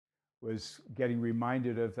was getting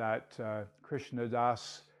reminded of that Krishna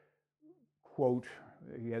Das quote.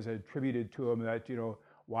 He has attributed to him that,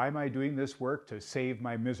 why am I doing this work? To save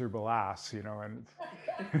my miserable ass, and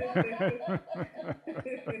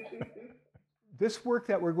this work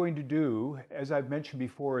that we're going to do, as I've mentioned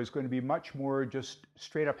before, is going to be much more just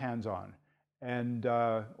straight up hands-on and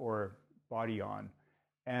or body on.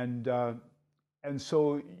 And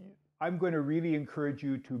so I'm going to really encourage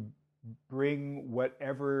you to bring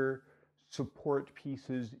whatever support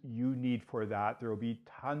pieces you need for that. There will be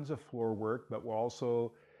tons of floor work, but we'll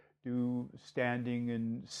also do standing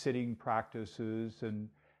and sitting practices and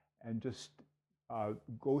just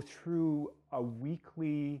go through a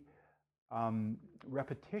weekly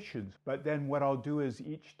repetitions. But then what I'll do is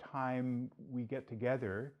each time we get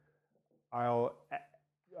together, I'll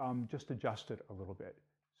just adjust it a little bit.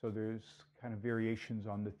 So there's kind of variations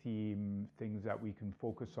on the theme, things that we can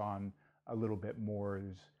focus on a little bit more.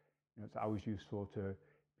 It's always useful to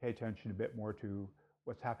pay attention a bit more to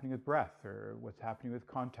what's happening with breath or what's happening with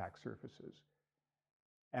contact surfaces.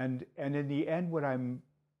 And in the end, what I'm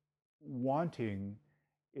wanting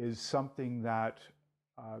is something that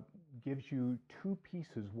gives you two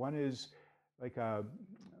pieces. One is like a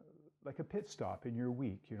pit stop in your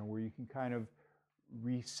week, where you can kind of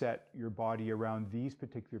reset your body around these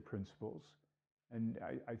particular principles. And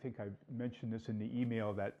I think I've mentioned this in the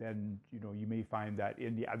email that then, you may find that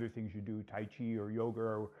in the other things you do, Tai Chi or yoga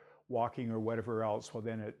or walking or whatever else, well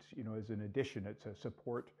then it, is an addition, it's a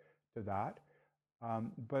support to that.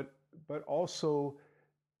 But also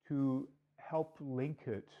to help link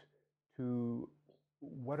it to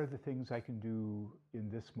what are the things I can do in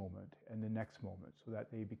this moment and the next moment, so that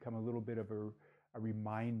they become a little bit of a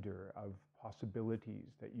reminder of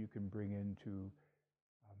possibilities that you can bring into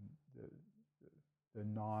the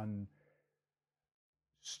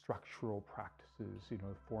non-structural practices,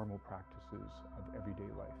 formal practices of everyday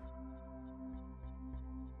life.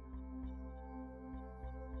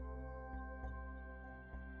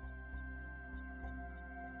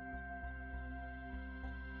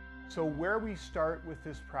 So where we start with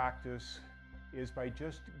this practice is by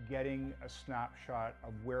just getting a snapshot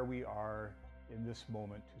of where we are in this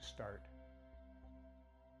moment to start.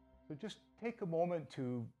 So just take a moment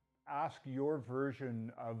to ask your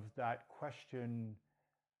version of that question,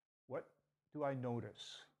 what do I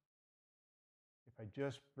notice if I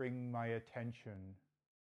just bring my attention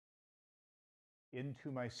into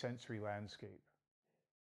my sensory landscape?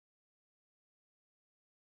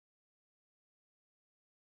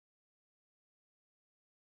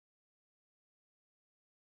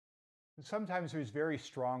 And sometimes there's very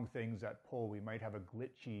strong things that pull. We might have a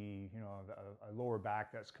glitchy, a lower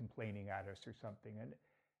back that's complaining at us or something. And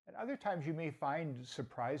other times you may find,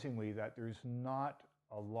 surprisingly, that there's not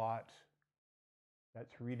a lot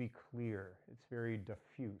that's really clear. It's very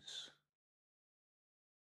diffuse.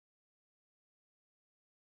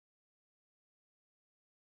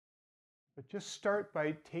 But just start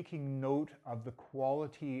by taking note of the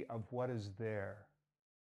quality of what is there.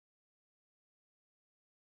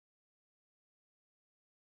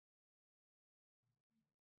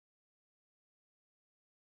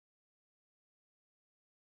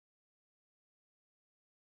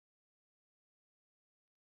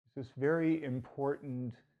 This very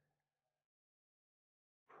important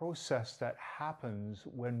process that happens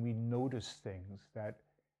when we notice things that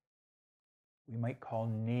we might call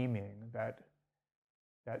naming, that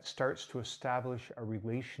starts to establish a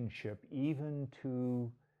relationship even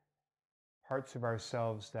to parts of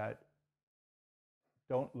ourselves that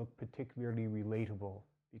don't look particularly relatable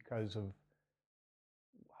because of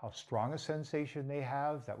how strong a sensation they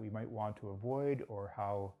have that we might want to avoid, or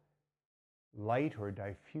how light or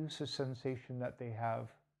diffuse a sensation that they have.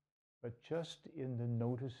 But just in the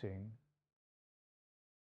noticing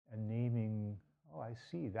and naming, oh, I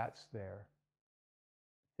see, that's there,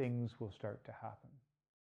 things will start to happen.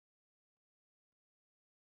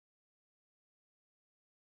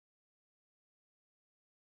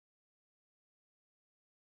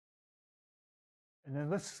 And then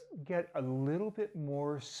let's get a little bit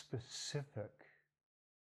more specific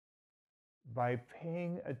by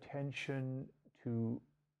paying attention to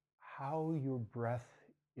how your breath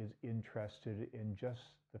is interested in just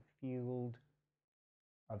the field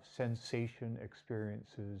of sensation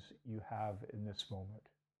experiences you have in this moment.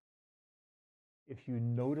 If you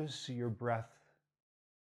notice your breath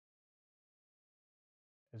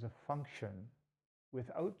as a function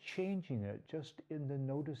without changing it, just in the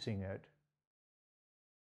noticing it,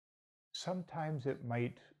 sometimes it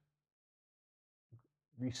might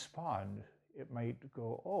respond. It might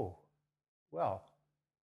go, oh, well,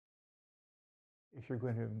 if you're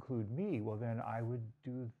going to include me, well, then I would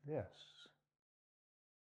do this.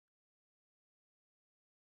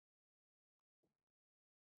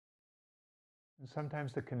 And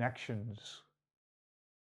sometimes the connections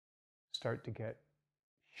start to get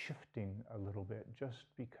shifting a little bit just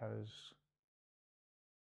because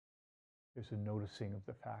there's a noticing of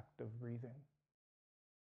the fact of breathing.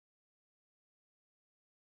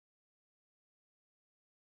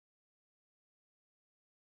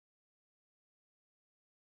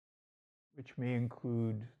 Which may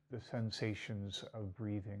include the sensations of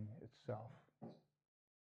breathing itself.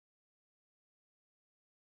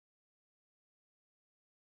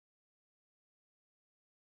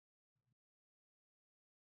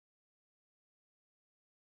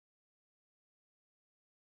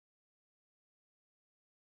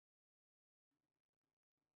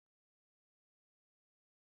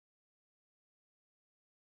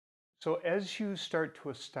 So as you start to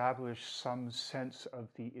establish some sense of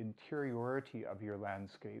the interiority of your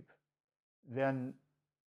landscape, then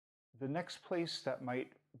the next place that might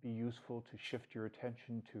be useful to shift your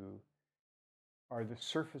attention to are the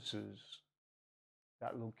surfaces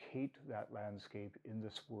that locate that landscape in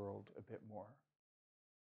this world a bit more.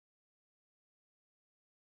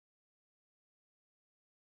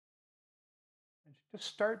 And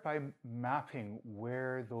just start by mapping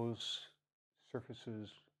where those surfaces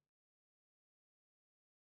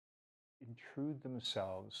intrude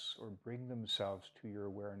themselves or bring themselves to your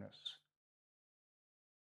awareness.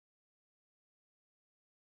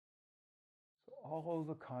 So all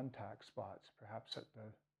the contact spots, perhaps at the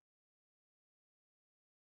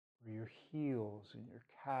where your heels and your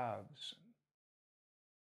calves, and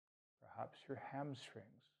perhaps your hamstrings,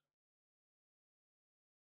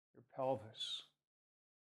 your pelvis,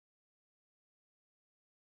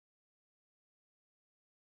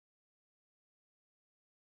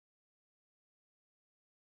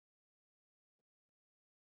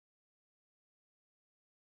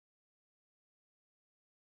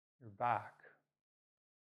 your back,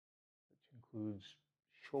 which includes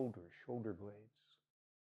shoulder blades,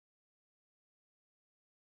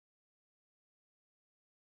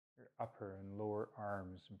 your upper and lower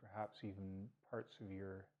arms, and perhaps even parts of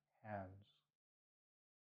your hands.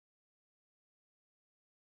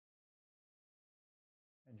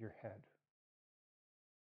 And your head.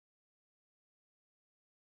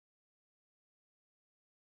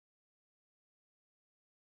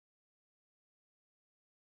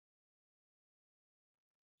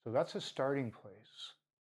 So that's a starting place.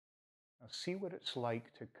 Now see what it's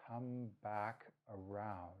like to come back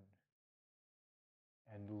around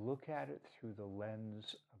and look at it through the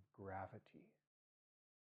lens of gravity.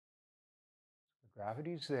 The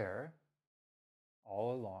gravity's there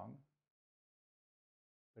all along,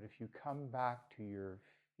 but if you come back to your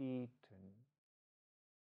feet and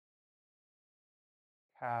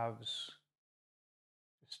calves,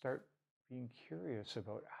 just start being curious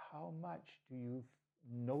about how much do you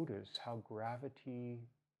notice how gravity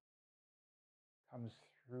comes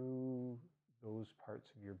through those parts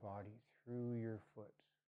of your body, through your foot,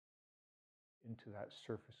 into that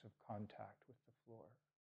surface of contact with the floor,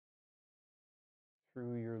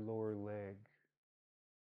 through your lower leg,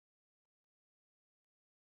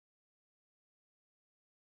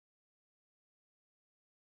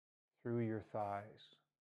 through your thighs,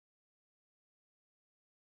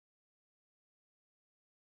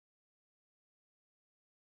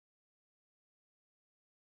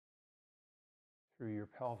 through your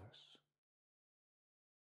pelvis.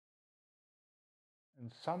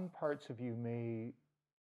 And some parts of you may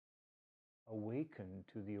awaken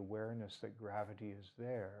to the awareness that gravity is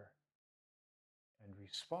there and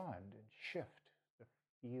respond and shift to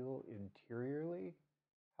feel interiorly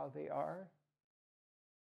how they are.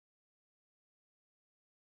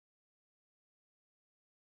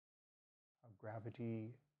 How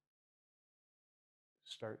gravity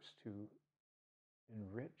starts to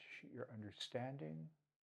enrich your understanding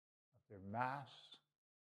of their mass,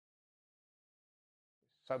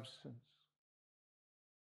 their substance,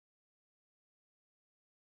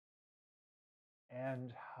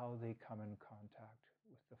 and how they come in contact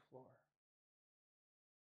with the floor.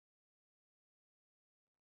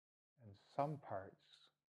 And some parts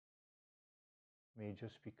may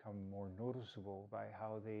just become more noticeable by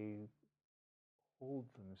how they hold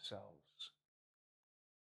themselves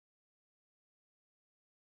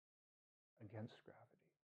against gravity.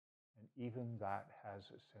 And even that has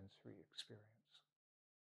a sensory experience.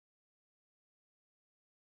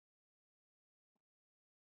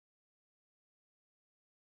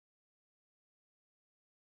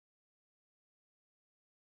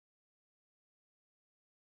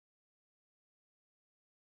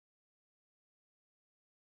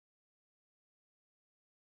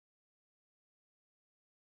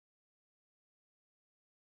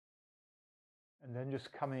 And then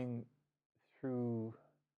just coming through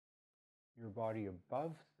your body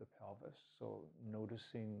above the pelvis. So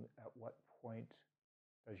noticing at what point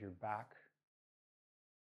does your back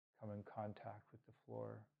come in contact with the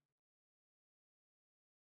floor.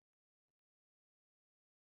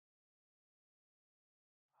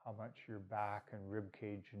 How much your back and rib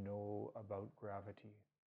cage know about gravity.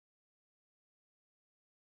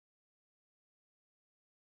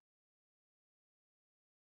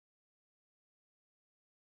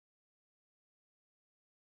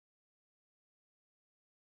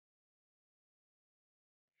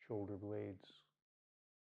 Shoulder blades.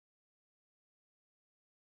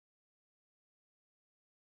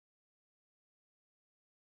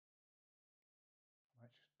 How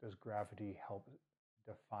much does gravity help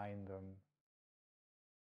define them,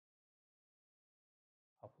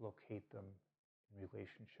 help locate them in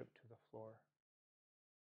relationship to the floor?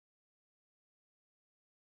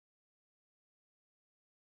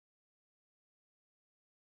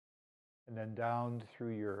 And then down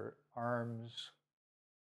through your arms,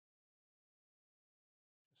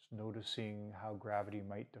 just noticing how gravity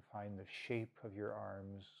might define the shape of your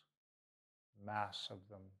arms, mass of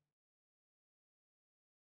them,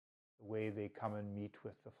 the way they come and meet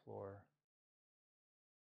with the floor,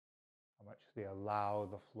 how much they allow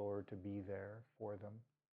the floor to be there for them.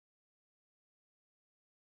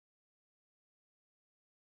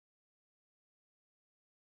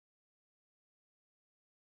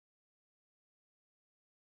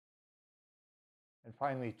 And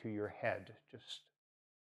finally, to your head, just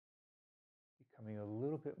becoming a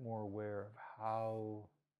little bit more aware of how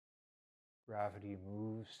gravity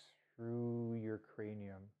moves through your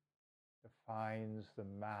cranium, defines the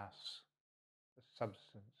mass, the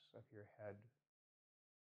substance of your head,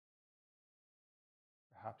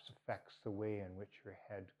 perhaps affects the way in which your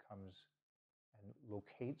head comes and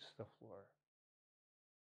locates the floor.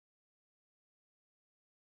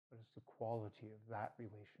 What is the quality of that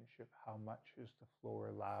relationship? How much is the floor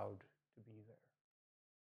allowed to be there?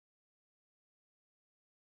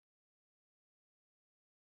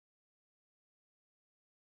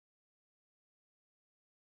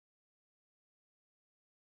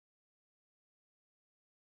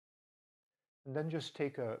 And then just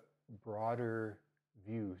take a broader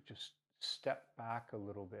view, just step back a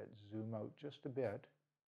little bit, zoom out just a bit,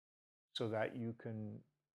 so that you can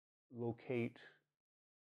locate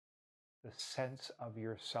the sense of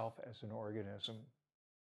yourself as an organism,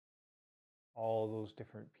 all those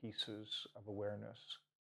different pieces of awareness,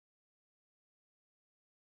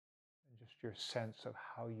 and just your sense of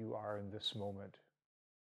how you are in this moment.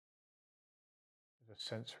 As a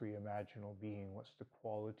sensory imaginal being, what's the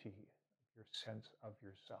quality of your sense of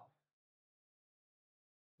yourself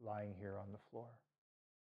lying here on the floor?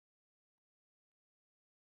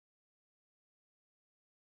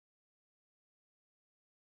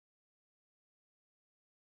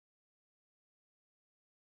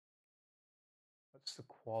 What's the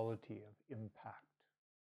quality of impact?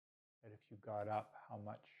 That if you got up, how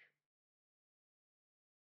much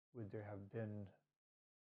would there have been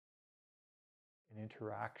an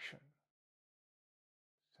interaction,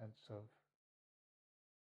 sense of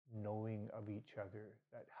knowing of each other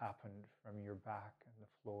that happened from your back and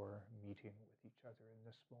the floor meeting with each other in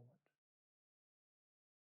this moment?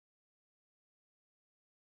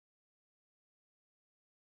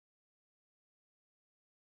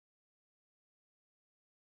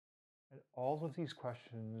 And all of these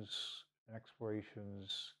questions and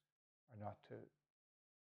explorations are not to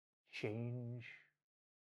change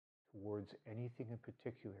towards anything in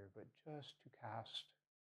particular, but just to cast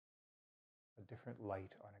a different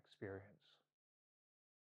light on experience.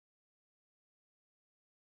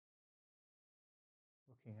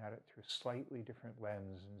 Looking at it through a slightly different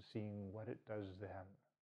lens and seeing what it does then.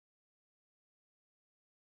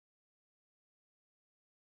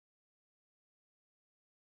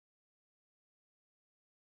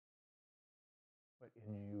 What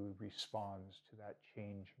in you responds to that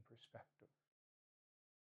change in perspective.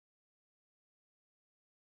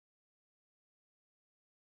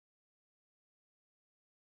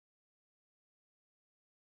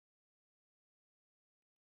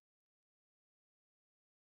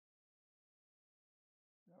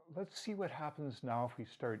 Let's see what happens now if we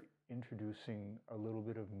start introducing a little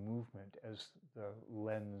bit of movement as the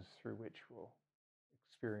lens through which we'll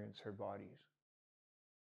experience our bodies.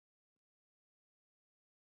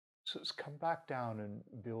 So let's come back down and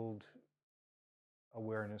build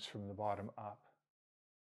awareness from the bottom up.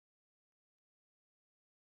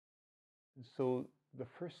 And so the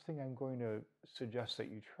first thing I'm going to suggest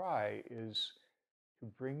that you try is to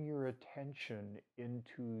bring your attention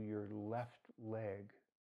into your left leg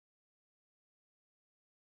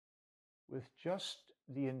with just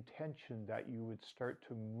the intention that you would start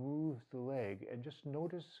to move the leg, and just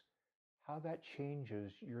notice how that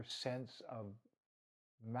changes your sense of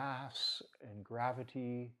mass and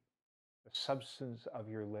gravity, the substance of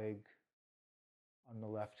your leg on the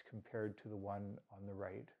left compared to the one on the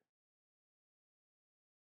right.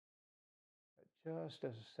 Just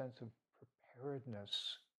as a sense of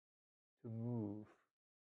preparedness to move.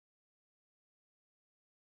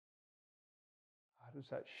 How does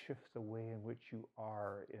that shift the way in which you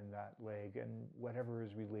are in that leg and whatever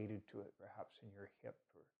is related to it, perhaps in your hip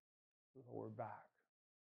or lower back?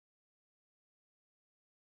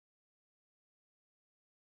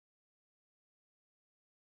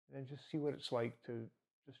 And then just see what it's like to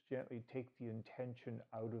just gently take the intention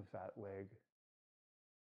out of that leg.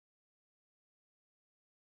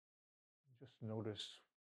 Just notice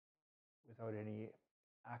without any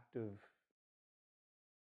active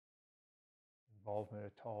involvement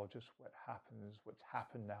at all, just what happens, what's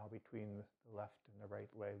happened now between the left and the right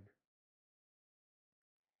leg.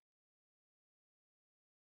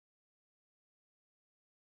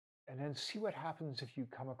 And then see what happens if you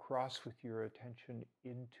come across with your attention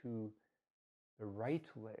into the right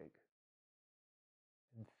leg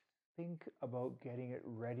and think about getting it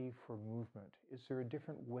ready for movement. Is there a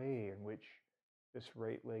different way in which this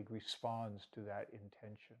right leg responds to that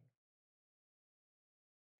intention?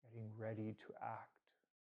 Getting ready to act.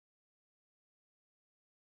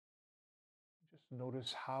 Just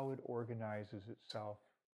notice how it organizes itself.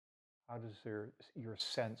 How does your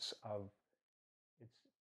sense of its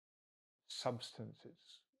substance,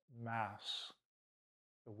 its mass,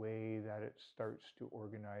 the way that it starts to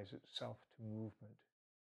organize itself to movement,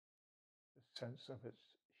 the sense of its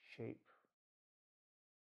shape,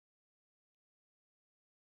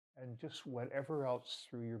 and just whatever else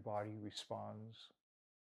through your body responds.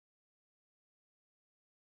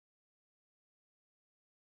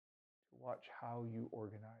 To watch how you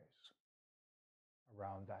organize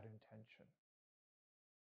around that intention.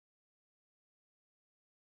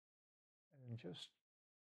 And just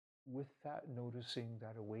with that, noticing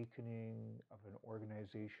that awakening of an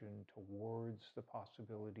organization towards the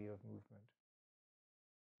possibility of movement,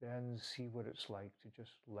 then see what it's like to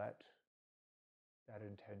just let that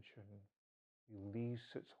intention release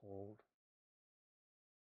its hold.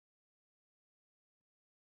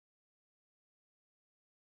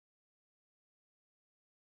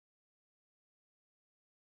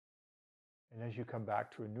 And as you come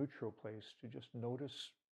back to a neutral place, to just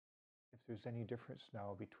notice if there's any difference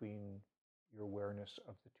now between your awareness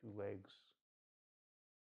of the two legs.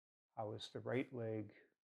 How is the right leg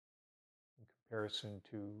in comparison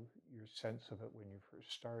to your sense of it when you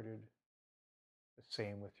first started? The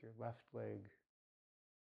same with your left leg.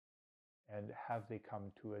 And have they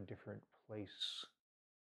come to a different place,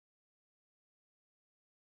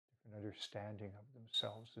 different understanding of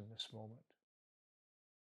themselves in this moment?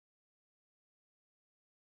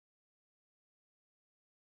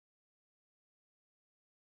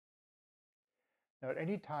 Now, at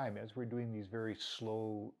any time, as we're doing these very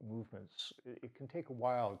slow movements, it can take a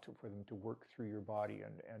while for them to work through your body.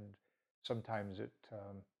 And sometimes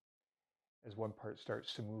as one part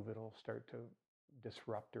starts to move, it'll start to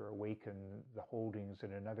disrupt or awaken the holdings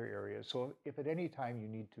in another area. So if at any time you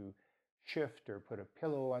need to shift or put a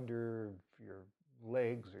pillow under your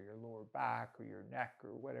legs or your lower back or your neck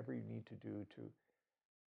or whatever you need to do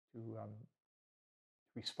to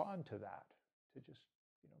respond to that, to just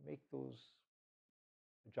make those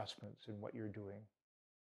adjustments in what you're doing.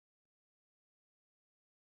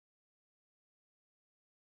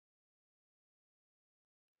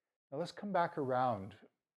 Now let's come back around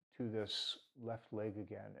to this left leg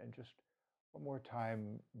again and just one more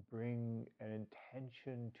time bring an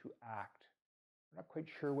intention to act. We're not quite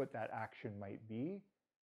sure what that action might be,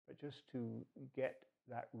 but just to get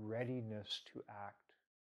that readiness to act,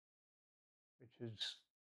 which is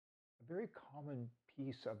a very common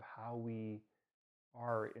piece of how we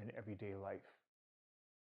are in everyday life.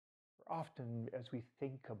 Often, as we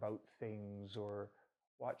think about things or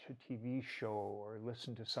watch a TV show or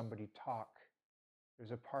listen to somebody talk,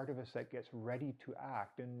 there's a part of us that gets ready to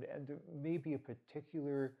act. And there may be a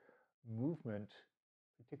particular movement,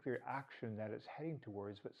 particular action that it's heading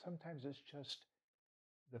towards, but sometimes it's just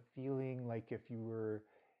the feeling like if you were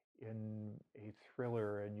in a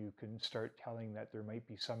thriller and you can start telling that there might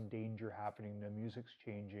be some danger happening, the music's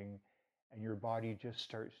changing, and your body just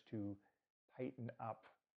starts to tighten up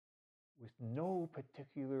with no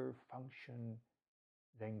particular function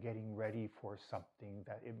than getting ready for something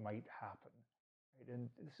that it might happen. right? And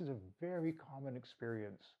this is a very common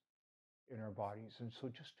experience in our bodies. And so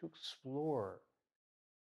just to explore,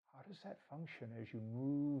 how does that function as you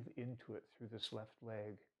move into it through this left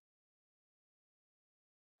leg?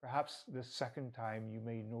 Perhaps the second time you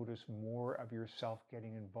may notice more of yourself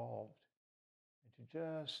getting involved, and to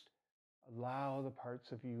just allow the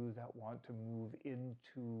parts of you that want to move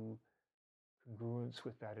into congruence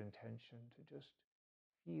with that intention to just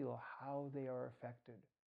feel how they are affected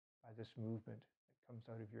by this movement that comes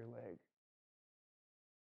out of your leg.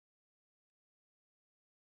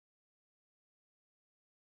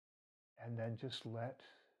 And then just let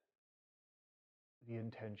the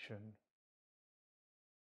intention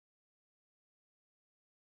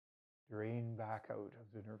drain back out of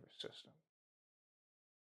the nervous system.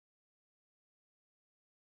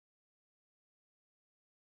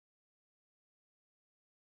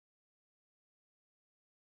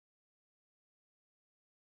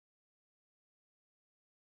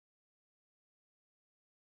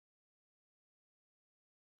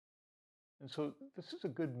 And so this is a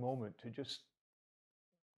good moment to just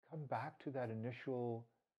come back to that initial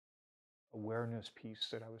awareness piece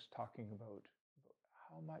that I was talking about.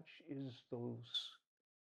 How much is those,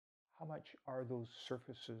 how much are those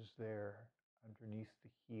surfaces there underneath the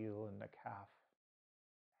heel and the calf,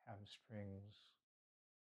 hamstrings,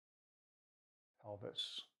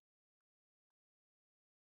 pelvis,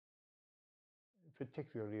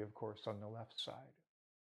 particularly, of course, on the left side,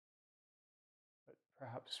 but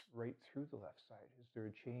perhaps right through the left side. Is there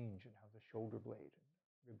a change in how the shoulder blade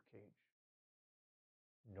and rib cage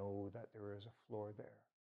know that there is a floor there?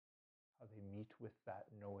 How they meet with that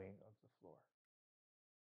knowing of the floor?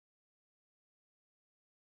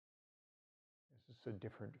 Is this a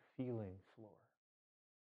different feeling floor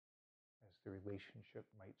as the relationship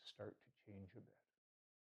might start to change a bit?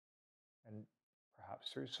 And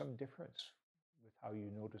perhaps there's some difference with how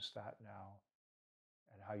you notice that now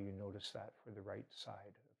and how you notice that for the right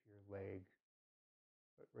side of your leg,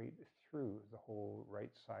 but right through the whole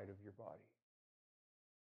right side of your body.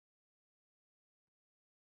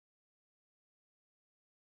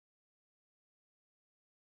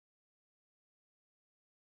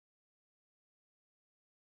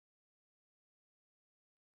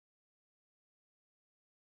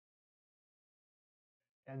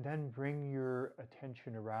 And then bring your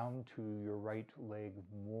attention around to your right leg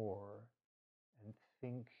more and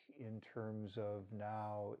think in terms of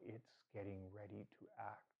now it's getting ready to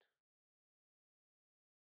act.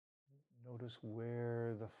 Notice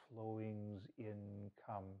where the flowings in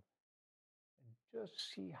come and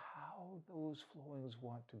just see how those flowings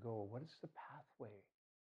want to go. What is the pathway?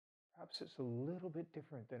 Perhaps it's a little bit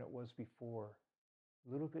different than it was before,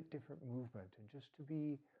 a little bit different movement, and just to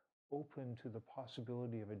be open to the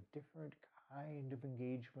possibility of a different kind of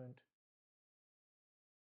engagement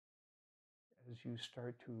as you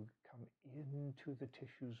start to come into the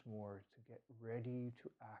tissues more, to get ready to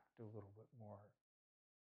act a little bit more,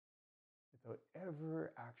 without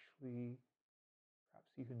ever actually,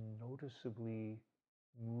 perhaps even noticeably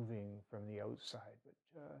moving from the outside, but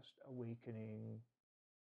just awakening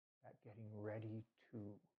that getting ready to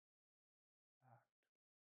act.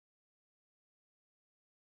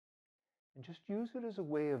 And just use it as a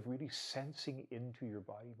way of really sensing into your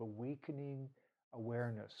body, of awakening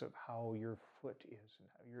awareness of how your foot is and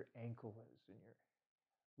how your ankle is and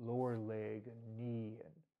your lower leg and knee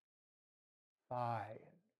and thigh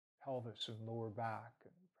and pelvis and lower back,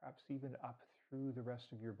 and perhaps even up through the rest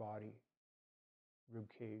of your body, rib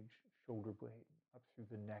cage, shoulder blade, up through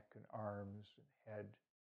the neck and arms and head.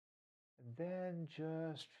 And then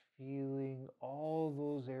just feeling all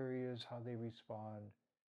those areas, how they respond,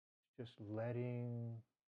 just letting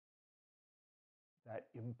that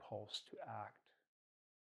impulse to act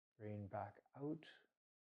drain back out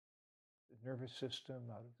the nervous system,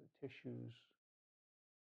 out of the tissues.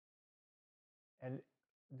 And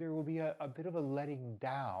there will be a bit of a letting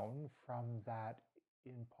down from that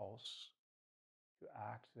impulse to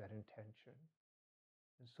act, that intention.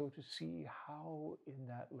 And so to see how in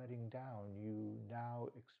that letting down you now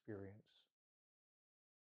experience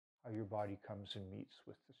how your body comes and meets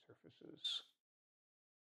with the surfaces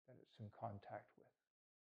that it's in contact with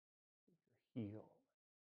your heel,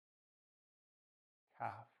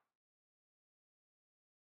 calf,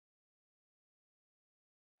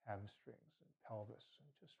 hamstrings, and pelvis, and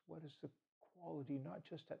just what is the quality, not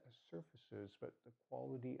just at the surfaces, but the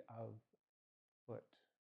quality of foot,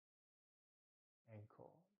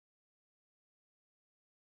 ankle,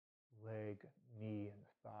 leg, knee, and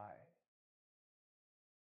thigh,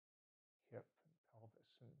 hip, and pelvis,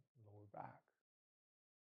 and lower back.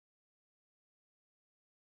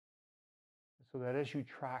 So that as you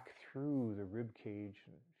track through the rib cage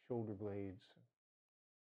and shoulder blades,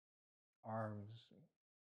 and arms,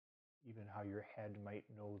 and even how your head might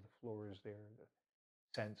know the floor is there, the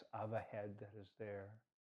sense of a head that is there,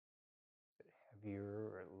 heavier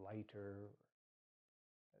or lighter,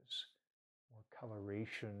 has more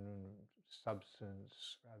coloration,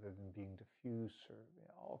 substance, rather than being diffuse, or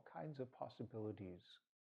all kinds of possibilities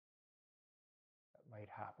that might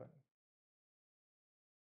happen.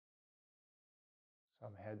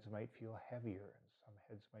 Some heads might feel heavier and some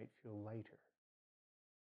heads might feel lighter.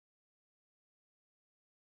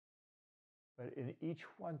 But in each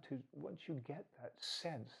one, once you get that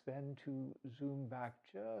sense, then to zoom back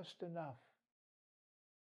just enough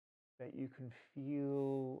that you can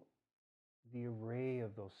feel the array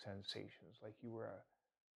of those sensations, like you were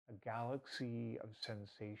a galaxy of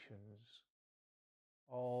sensations,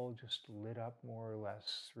 all just lit up more or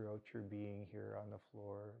less throughout your being here on the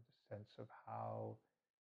floor. The sense of how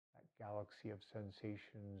that galaxy of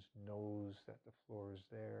sensations knows that the floor is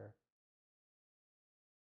there.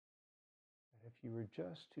 And if you were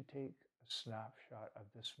just to take a snapshot of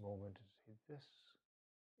this moment and say, this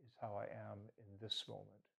is how I am in this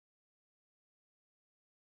moment,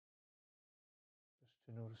 just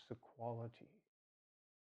to notice the quality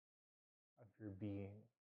of your being.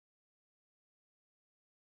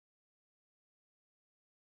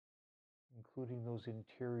 Including those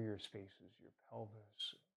interior spaces, your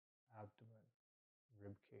pelvis, abdomen,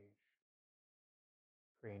 rib cage,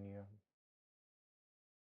 cranium,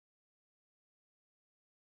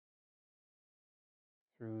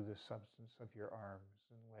 through the substance of your arms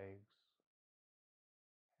and legs,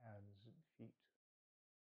 hands and feet.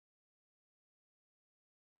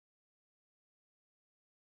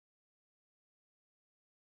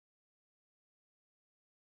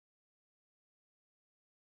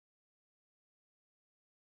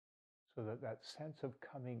 So that that sense of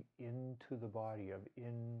coming into the body, of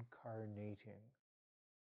incarnating,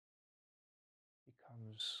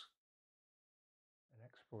 becomes an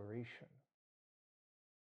exploration.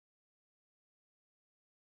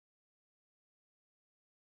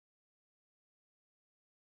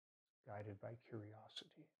 Guided by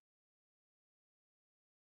curiosity.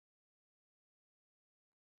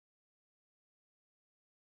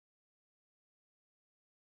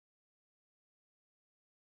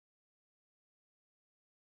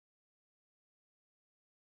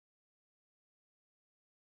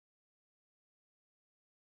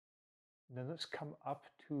 And then let's come up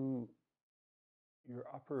to your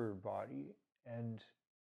upper body and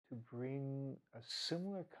to bring a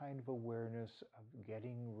similar kind of awareness of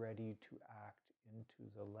getting ready to act into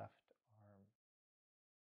the left arm.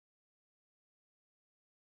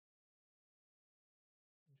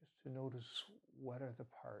 And just to notice, what are the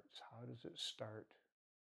parts? How does it start?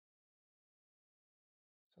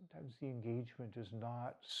 Sometimes the engagement is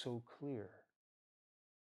not so clear.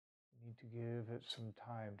 You need to give it some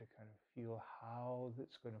time to kind of feel how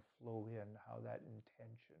that's going to flow in, how that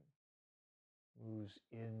intention moves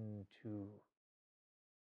in to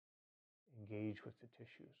engage with the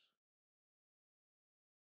tissues.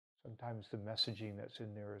 Sometimes the messaging that's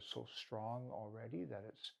in there is so strong already that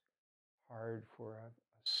it's hard for a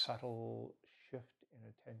subtle shift in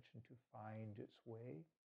attention to find its way.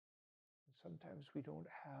 And sometimes we don't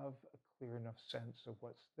have a clear enough sense of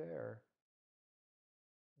what's there.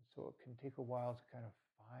 And so it can take a while to kind of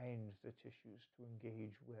find the tissues to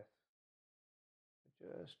engage with.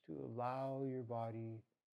 But just to allow your body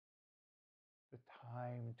the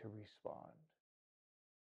time to respond.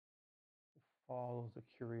 Follow the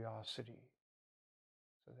curiosity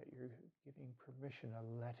so that you're giving permission, a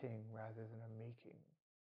letting rather than a making.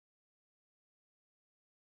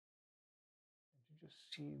 And to just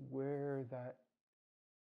see where that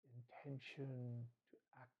intention to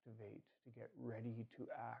activate, to get ready to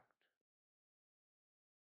act,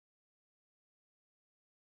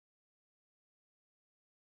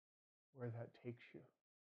 where that takes you.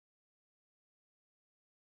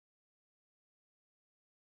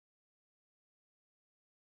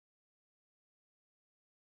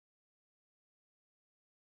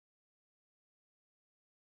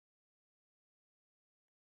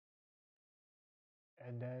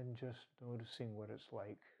 And then just noticing what it's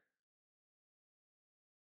like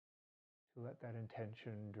to let that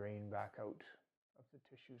intention drain back out of the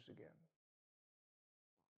tissues again.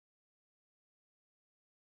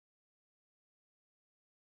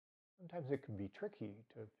 Sometimes it can be tricky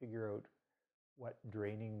to figure out what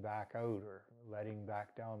draining back out or letting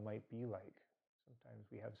back down might be like. Sometimes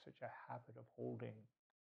we have such a habit of holding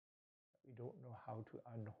that we don't know how to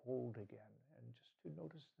unhold again, and just to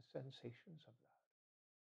notice the sensations of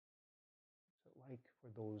that.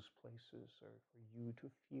 those places, or for you to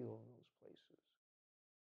feel those places.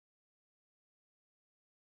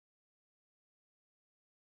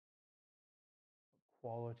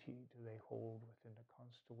 What quality do they hold within a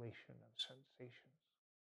constellation of sensations,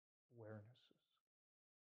 awarenesses?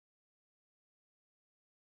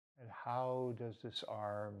 And how does this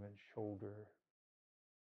arm and shoulder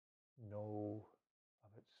know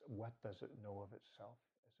of its, what does it know of itself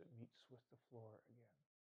as it meets with the floor again?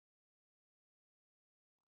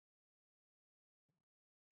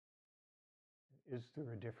 Is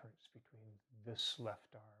there a difference between this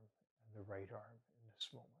left arm and the right arm in this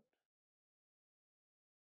moment?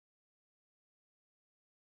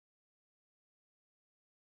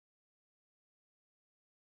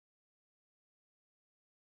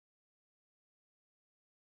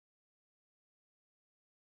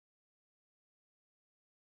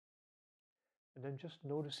 And then just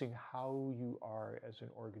noticing how you are as an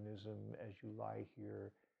organism as you lie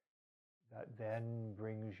here, that then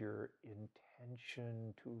brings your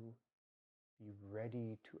intention to be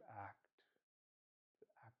ready to act, to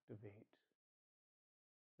activate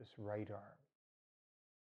this right arm.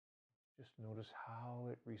 Just notice how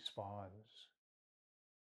it responds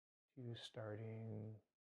to you starting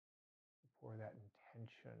to pour that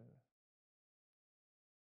intention,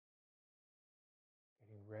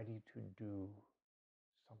 getting ready to do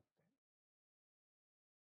something.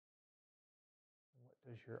 What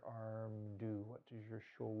does your arm do? What does your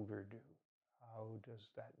shoulder do? How does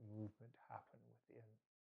that movement happen within?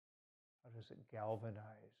 How does it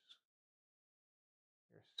galvanize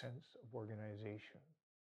your sense of organization?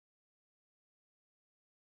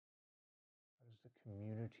 How does the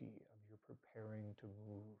community of your preparing to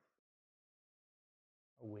move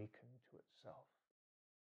awaken to itself?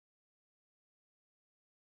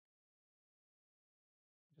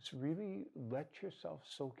 Just really let yourself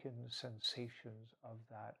soak in the sensations of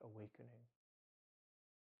that awakening.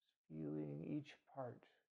 Just feeling each part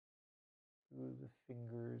through the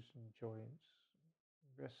fingers and joints,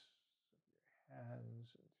 wrists of your hands,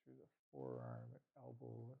 and through the forearm,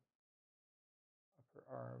 elbow, upper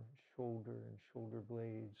arm, shoulder, and shoulder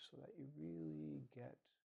blades, so that you really get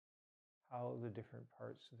how the different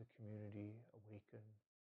parts of the community awaken,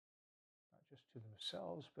 not just to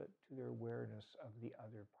themselves, but to their awareness of the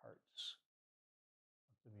other parts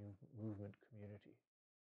of the movement community.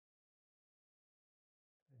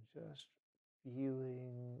 And just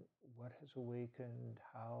feeling what has awakened,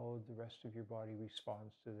 how the rest of your body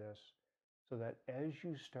responds to this, so that as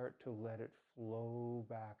you start to let it flow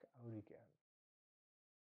back out again,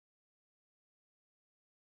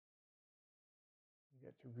 you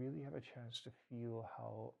get to really have a chance to feel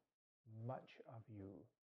how much of you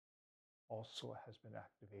also has been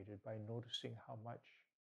activated by noticing how much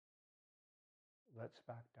lets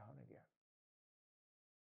back down again.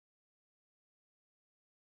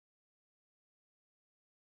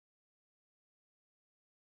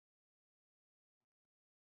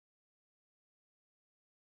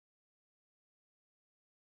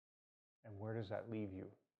 And where does that leave you?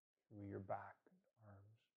 Through your back, arms,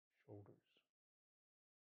 shoulders,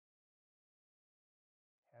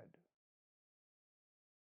 head.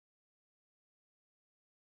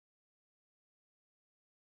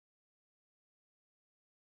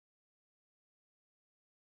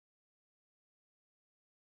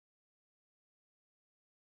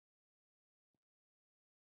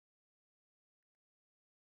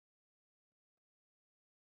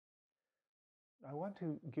 I want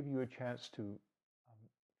to give you a chance to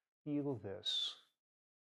feel this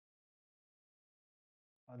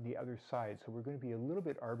on the other side. So we're going to be a little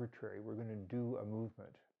bit arbitrary. We're going to do a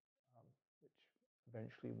movement, which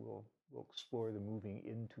eventually we'll explore the moving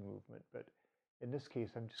into movement. But in this case,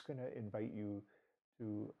 I'm just going to invite you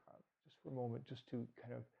to, just for a moment, just to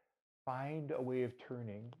kind of find a way of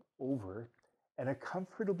turning over and a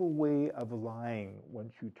comfortable way of lying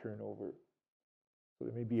once you turn over. So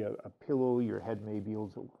there may be a pillow, your head may be able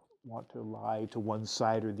to want to lie to one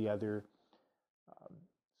side or the other.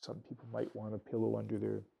 Some people might want a pillow under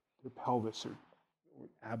their pelvis or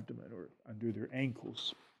abdomen or under their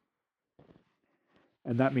ankles.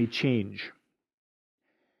 And that may change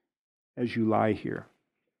as you lie here.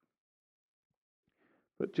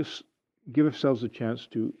 But just give ourselves a chance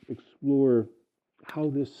to explore how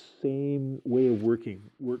this same way of working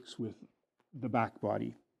works with the back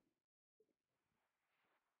body.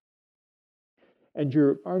 And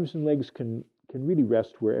your arms and legs can really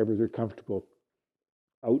rest wherever they're comfortable.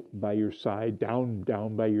 Out by your side, down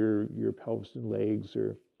by your pelvis and legs,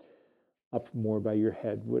 or up more by your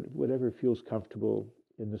head, whatever feels comfortable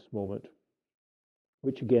in this moment,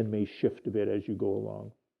 which again may shift a bit as you go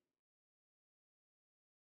along.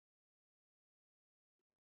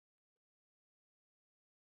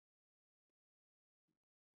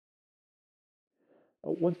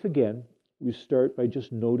 Once again, we start by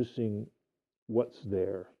just noticing what's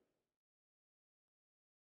there.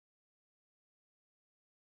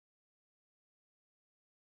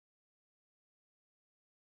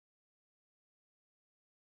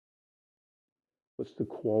 What's the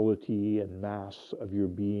quality and mass of your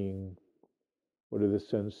being? What are the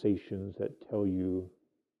sensations that tell you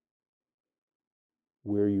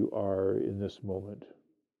where you are in this moment?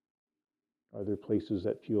 Are there places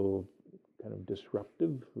that feel kind of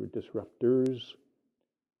disruptive or disruptors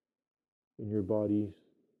in your body?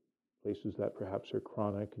 Places that perhaps are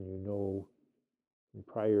chronic and you know from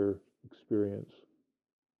prior experience?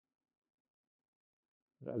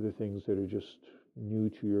 And other things that are just new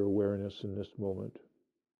to your awareness in this moment.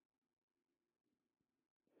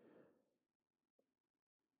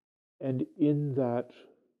 And in that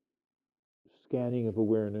scanning of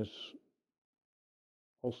awareness,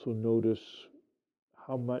 also notice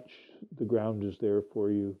how much the ground is there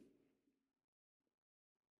for you.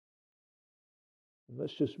 And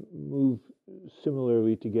let's just move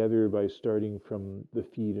similarly together by starting from the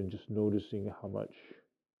feet and just noticing how much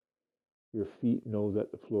your feet know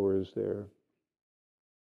that the floor is there.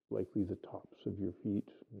 Likely the tops of your feet,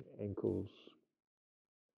 ankles,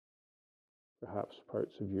 perhaps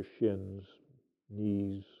parts of your shins,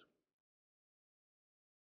 knees,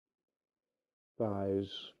 thighs,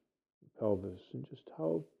 pelvis, and just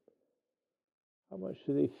how much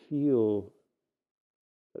do they feel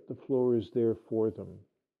that the floor is there for them.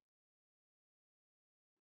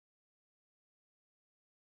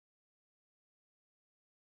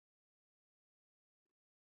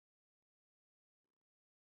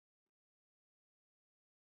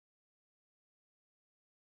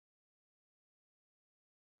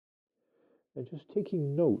 And just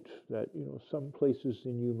taking note that, some places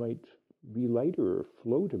in you might be lighter or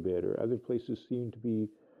float a bit, or other places seem to be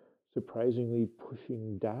surprisingly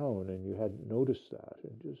pushing down and you hadn't noticed that.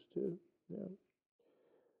 And just to, go,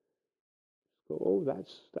 oh,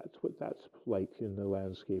 that's what that's like in the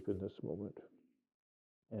landscape in this moment.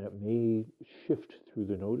 And it may shift through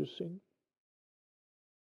the noticing.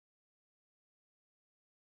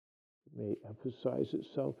 It may emphasize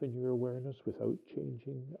itself in your awareness without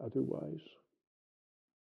changing otherwise.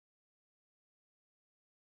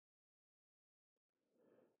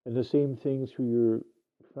 And the same thing through your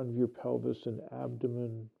front of your pelvis and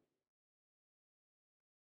abdomen,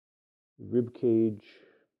 rib cage,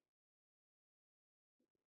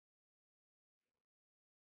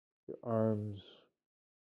 your arms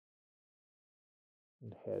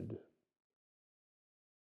and head.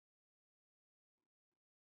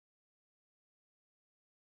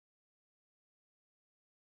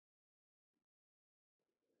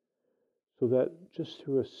 So that just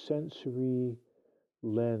through a sensory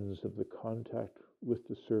lens of the contact with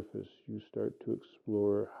the surface, you start to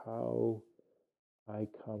explore how I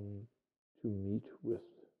come to meet with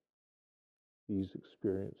these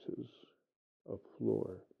experiences of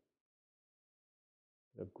floor,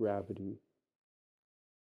 of gravity,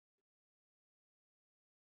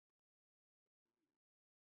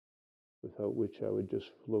 without which I would just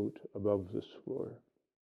float above this floor.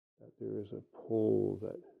 That there is a pull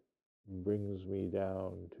that brings me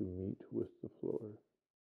down to meet with the floor.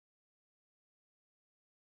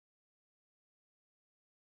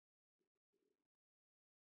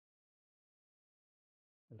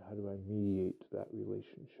 And how do I mediate that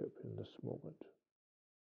relationship in this moment?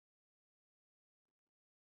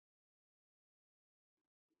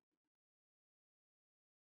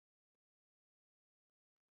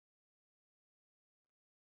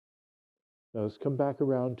 Now let's come back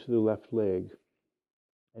around to the left leg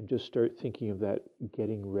and just start thinking of that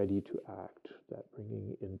getting ready to act, that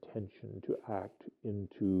bringing intention to act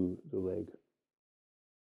into the leg.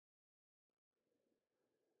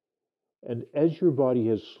 And as your body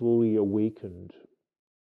has slowly awakened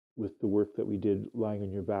with the work that we did lying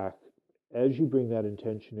on your back, as you bring that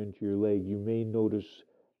intention into your leg, you may notice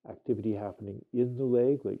activity happening in the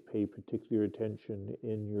leg, like pay particular attention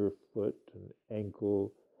in your foot and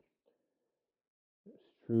ankle,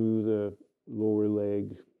 through the lower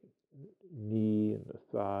leg, knee and the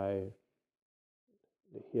thigh,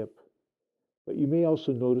 the hip. But you may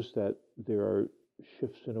also notice that there are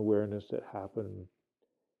shifts in awareness that happen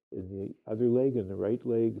in the other leg, in the right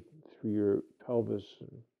leg, through your pelvis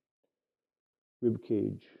and rib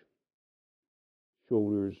cage,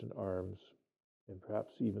 shoulders and arms, and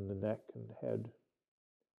perhaps even the neck and head.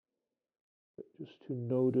 But just to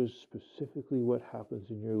notice specifically what happens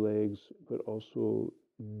in your legs, but also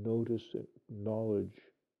notice and acknowledge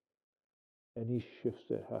any shifts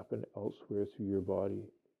that happen elsewhere through your body.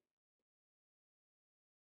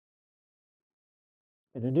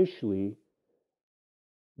 And initially,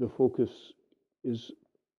 the focus is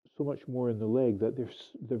so much more in the leg that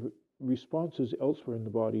the responses elsewhere in the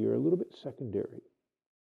body are a little bit secondary.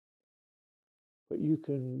 But you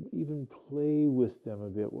can even play with them a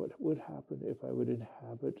bit. What would happen if I would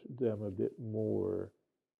inhabit them a bit more?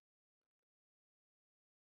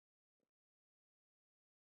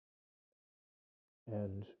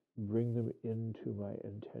 And bring them into my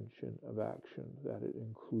intention of action, that it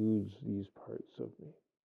includes these parts of me.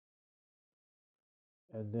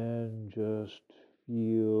 And then just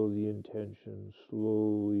feel the intention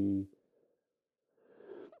slowly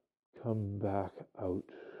come back out.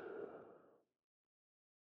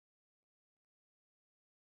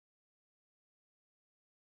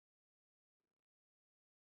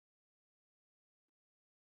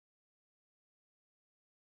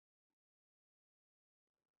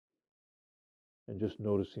 And just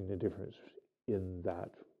noticing the difference in that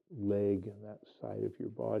leg and that side of your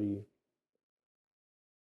body.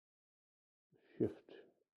 Shift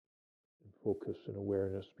and focus and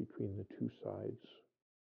awareness between the two sides.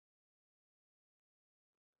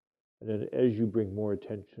 And then as you bring more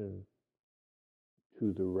attention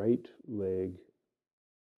to the right leg,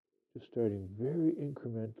 just starting very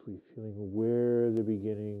incrementally, feeling where the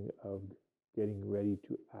beginning of getting ready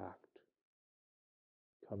to act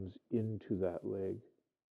comes into that leg,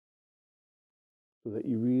 so that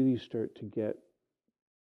you really start to get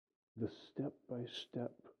the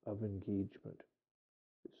step-by-step of engagement.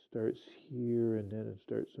 It starts here, and then it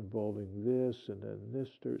starts involving this, and then this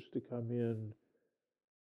starts to come in.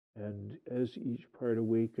 And as each part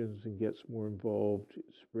awakens and gets more involved, it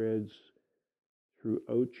spreads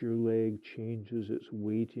throughout your leg, changes its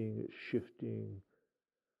weighting, its shifting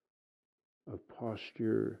of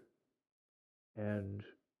posture, and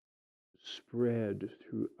spread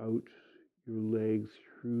throughout your legs,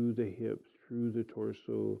 through the hips, through the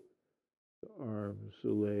torso, the arms,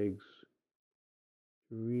 the legs.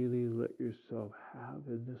 Really let yourself have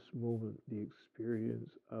in this moment the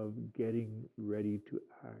experience of getting ready to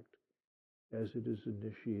act as it is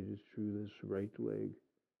initiated through this right leg,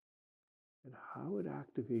 and how it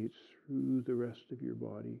activates through the rest of your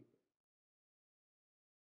body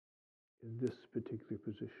in this particular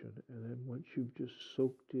position. And then once you've just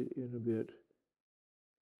soaked it in a bit,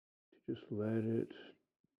 to just let it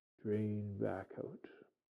drain back out.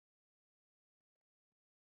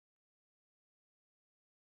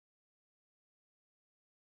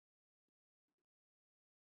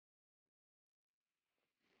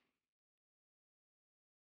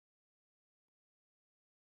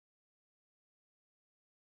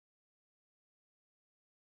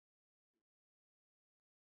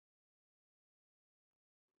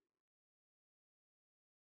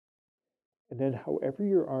 And then however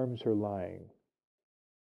your arms are lying,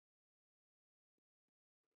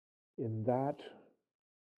 in that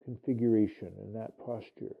configuration, in that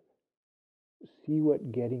posture, see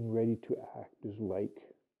what getting ready to act is like.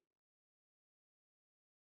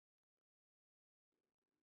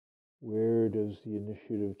 Where does the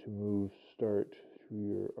initiative to move start through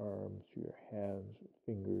your arms, through your hands,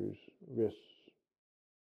 fingers, wrists,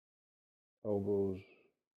 elbows,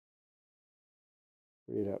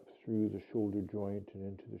 right up through the shoulder joint and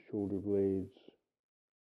into the shoulder blades?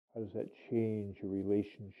 How does that change your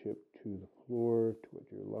relationship to the floor, to what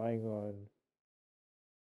you're lying on?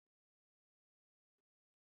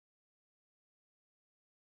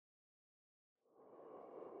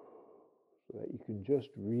 So that you can just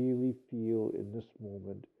really feel in this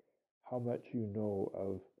moment how much you know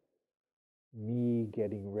of me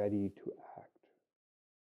getting ready to act.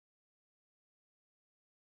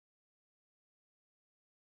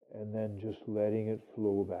 And then just letting it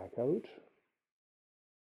flow back out.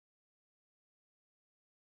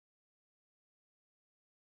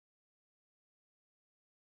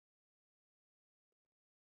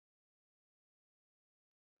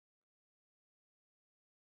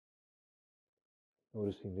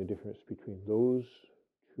 Noticing the difference between those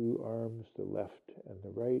two arms, the left and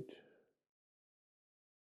the right.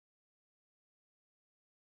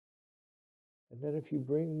 And then if you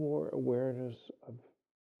bring more awareness of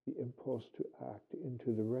the impulse to act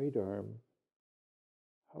into the right arm,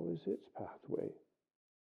 how is its pathway?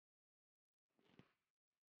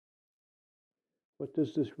 What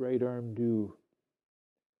does this right arm do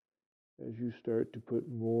as you start to put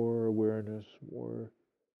more awareness, more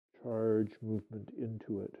charge movement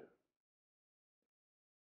into it?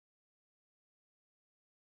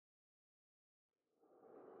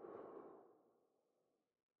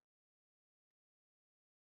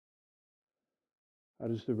 How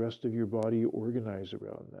does the rest of your body organize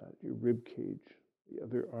around that? Your rib cage, the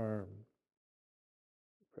other arm,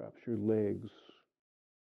 perhaps your legs.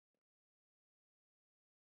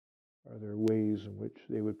 Are there ways in which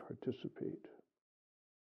they would participate?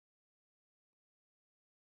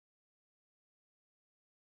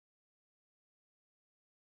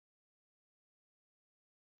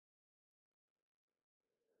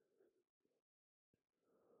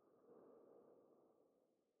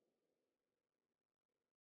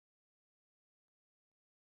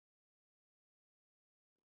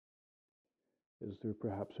 Is there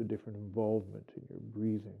perhaps a different involvement in your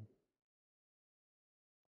breathing?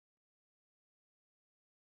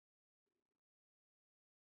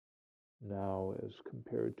 Now as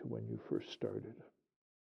compared to when you first started?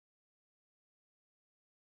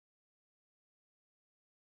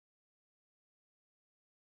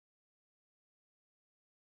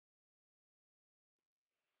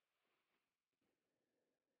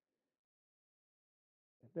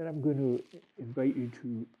 Then I'm going to invite you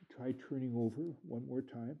to try turning over one more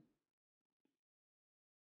time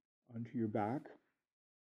onto your back.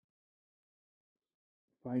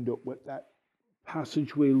 Find out what that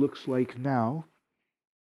passageway looks like now,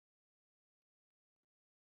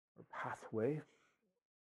 or pathway.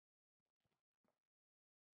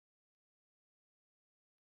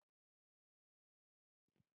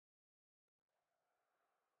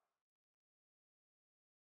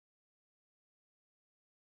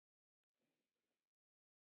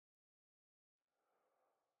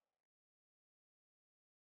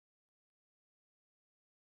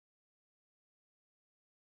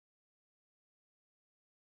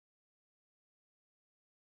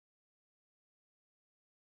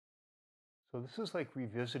 So this is like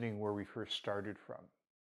revisiting where we first started from.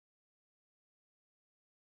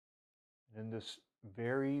 And in this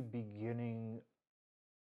very beginning,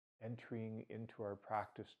 entering into our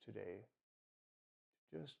practice today,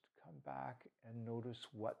 just come back and notice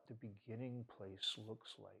what the beginning place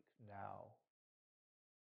looks like now.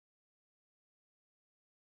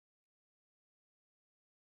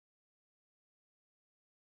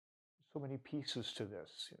 So many pieces to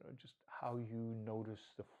this, just how you notice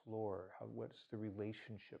the floor, what's the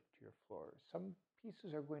relationship to your floor. Some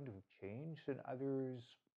pieces are going to have changed and others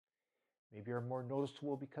maybe are more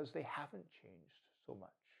noticeable because they haven't changed so much.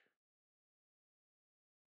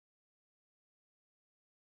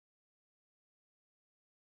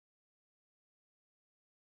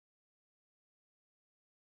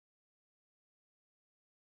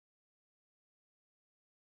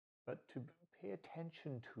 But to pay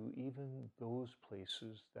attention to even those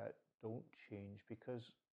places that don't change, because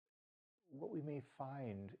what we may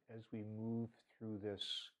find as we move through this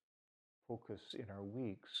focus in our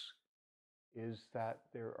weeks is that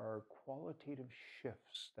there are qualitative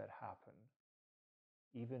shifts that happen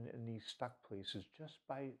even in these stuck places just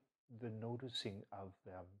by the noticing of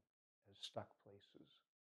them as stuck places.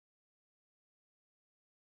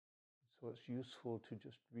 So it's useful to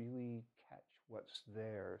just really catch what's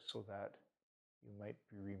there so that you might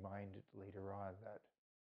be reminded later on that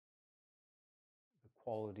the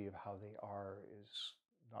quality of how they are is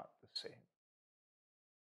not the same.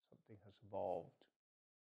 Something has evolved.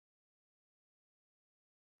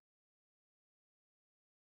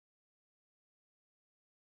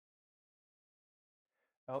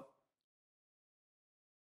 Now,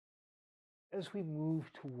 as we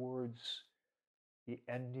move towards the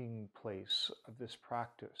ending place of this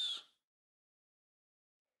practice,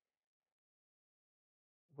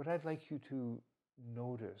 what I'd like you to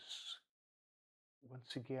notice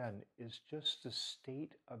once again is just the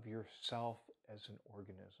state of yourself as an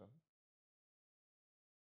organism.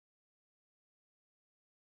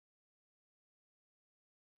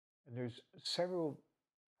 And there's several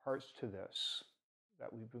parts to this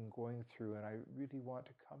that we've been going through, and I really want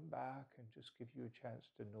to come back and just give you a chance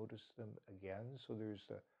to notice them again. So there's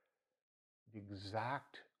the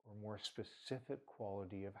exact or more specific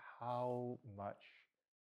quality of how much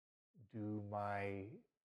do my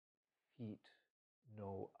feet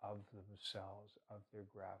know of themselves, of their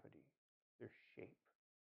gravity, their shape,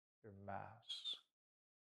 their mass,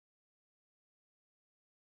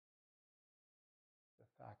 the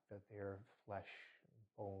fact that they are flesh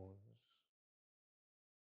and bones,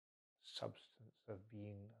 substance of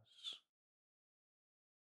beingness.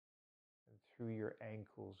 And through your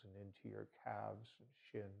ankles and into your calves and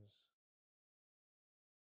shins.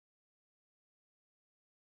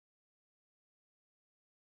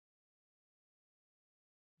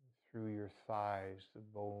 And through your thighs, the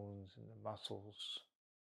bones and the muscles,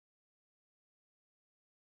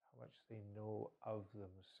 how much they know of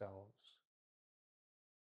themselves,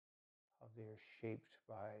 how they are shaped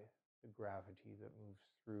by the gravity that moves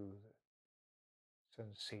through the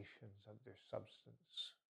sensations of their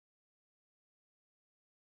substance.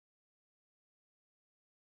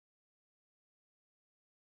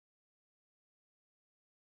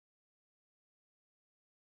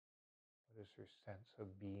 What is their sense of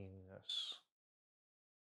beingness?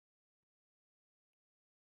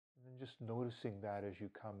 And then just noticing that as you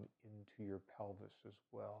come into your pelvis as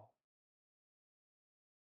well.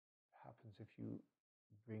 What happens if you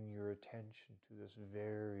bring your attention to this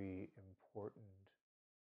very important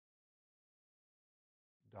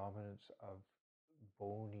dominance of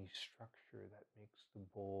bony structure that makes the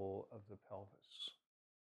bowl of the pelvis.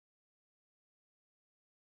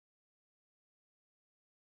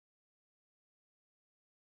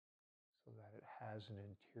 So that it has an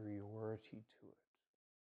interiority to it.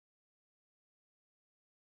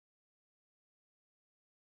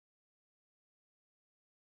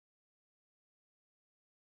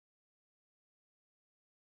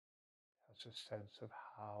 It has a sense of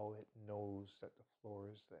how it knows that the floor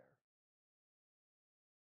is there.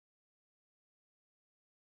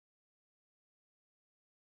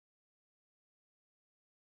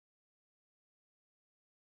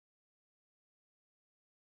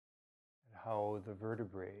 And how the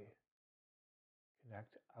vertebrae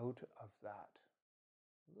connect out of that.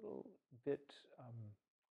 A little bit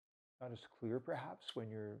not as clear perhaps when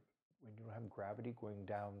you don't have gravity going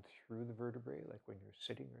down through the vertebrae, like when you're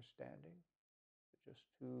sitting or standing, but just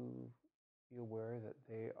to be aware that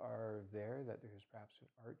they are there, that there's perhaps an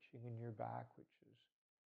arching in your back, which is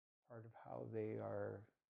part of how they are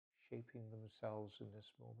shaping themselves in this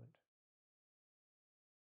moment.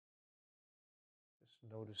 Just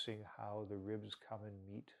noticing how the ribs come and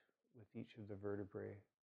meet with each of the vertebrae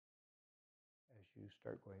as you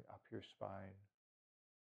start going up your spine.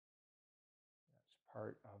 That's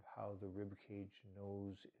part of how the rib cage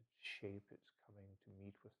knows its shape. It's coming to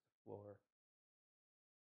meet with the floor.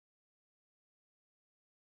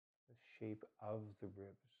 The shape of the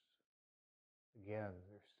ribs. Again,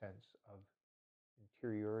 their sense of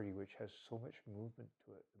interiority, which has so much movement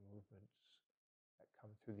to it. The movements that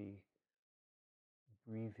come through the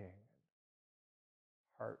breathing and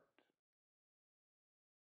heart.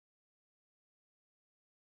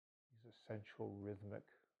 These essential rhythmic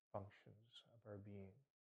functions of our being.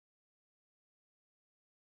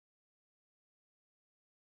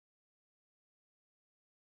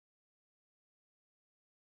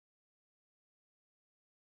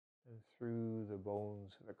 And through the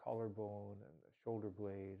bones of the collarbone and the shoulder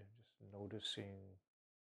blade, just noticing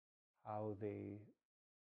how they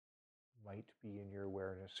might be in your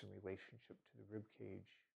awareness in relationship to the rib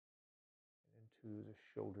cage and into the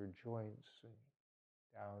shoulder joints and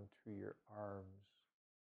down through your arms,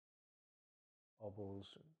 elbows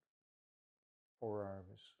and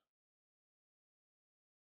forearms,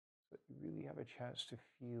 so that you really have a chance to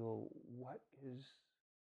feel what is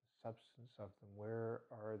the substance of them, where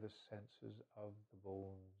are the senses of the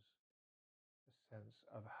bones, the sense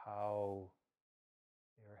of how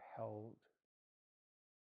they are held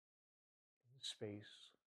in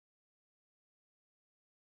space,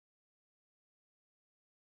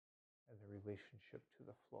 and the relationship to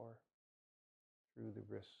the floor through the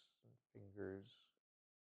wrists and fingers,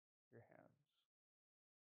 your hands.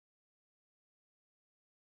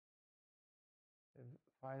 And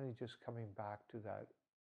finally, just coming back to that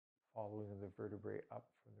following of the vertebrae up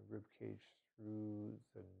from the rib cage through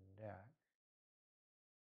the neck.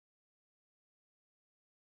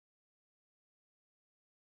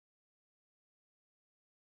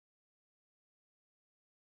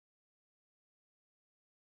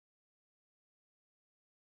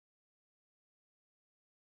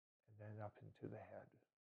 And then up into the head.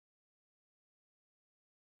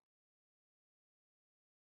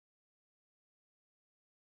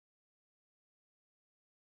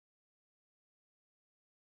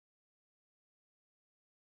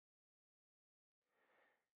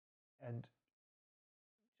 And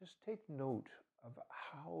just take note of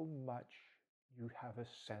how much you have a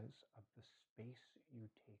sense of the space you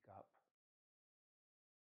take up.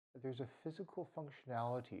 There's a physical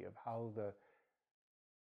functionality of how the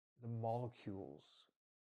molecules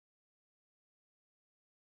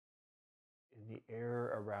in the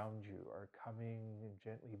air around you are coming and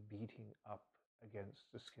gently beating up against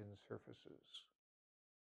the skin surfaces.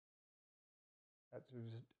 That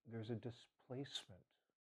there's a displacement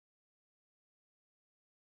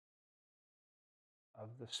of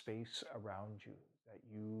the space around you that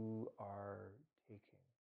you are taking.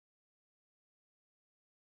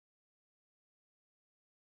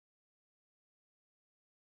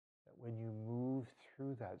 That when you move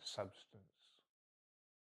through that substance,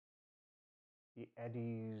 the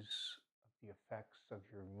eddies of the effects of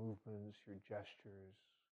your movements, your gestures,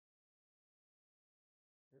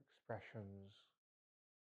 your expressions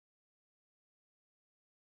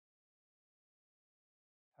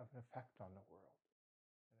have an effect on the world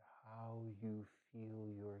and how you feel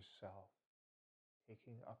yourself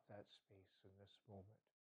taking up that space in this moment,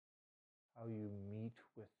 how you meet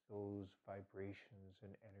with those vibrations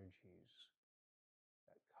and energies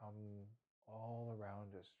that come all around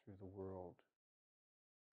us through the world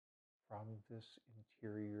from this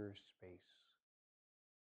interior space,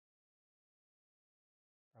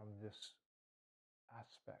 from these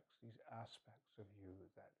aspects of you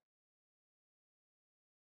that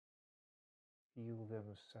feel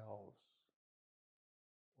themselves,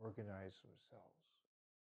 organize themselves,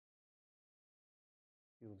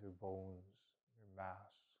 feel their bones, their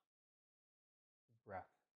mass, breath.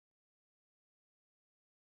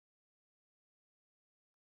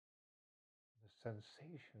 The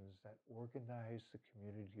sensations that organize the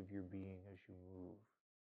community of your being as you move.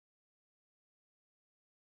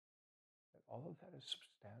 That all of that is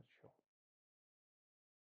substantial.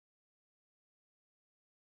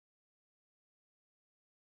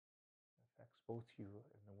 It affects both you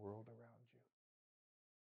and the world around you.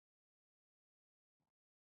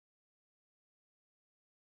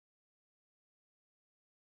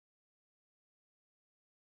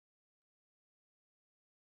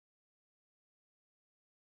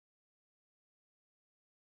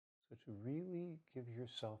 So to really give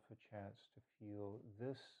yourself a chance to feel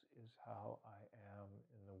this is how I am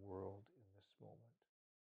in the world in this moment.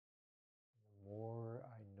 And the more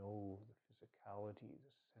I know the physicality,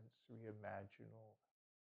 the sensory imaginal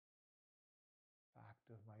fact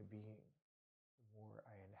of my being, the more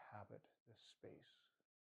I inhabit this space.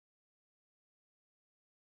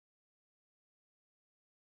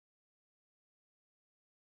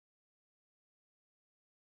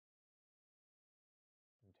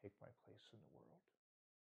 And take my place in the world.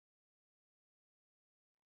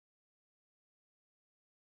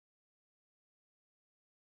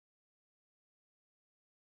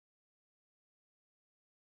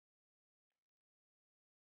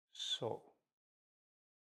 So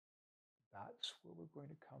that's where we're going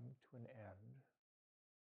to come to an end.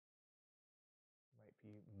 Might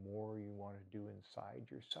be more you want to do inside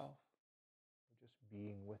yourself, or just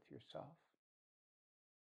being with yourself.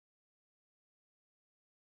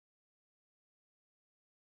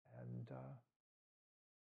 And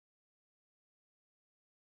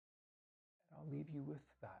I'll leave you with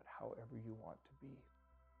that, however you want to be.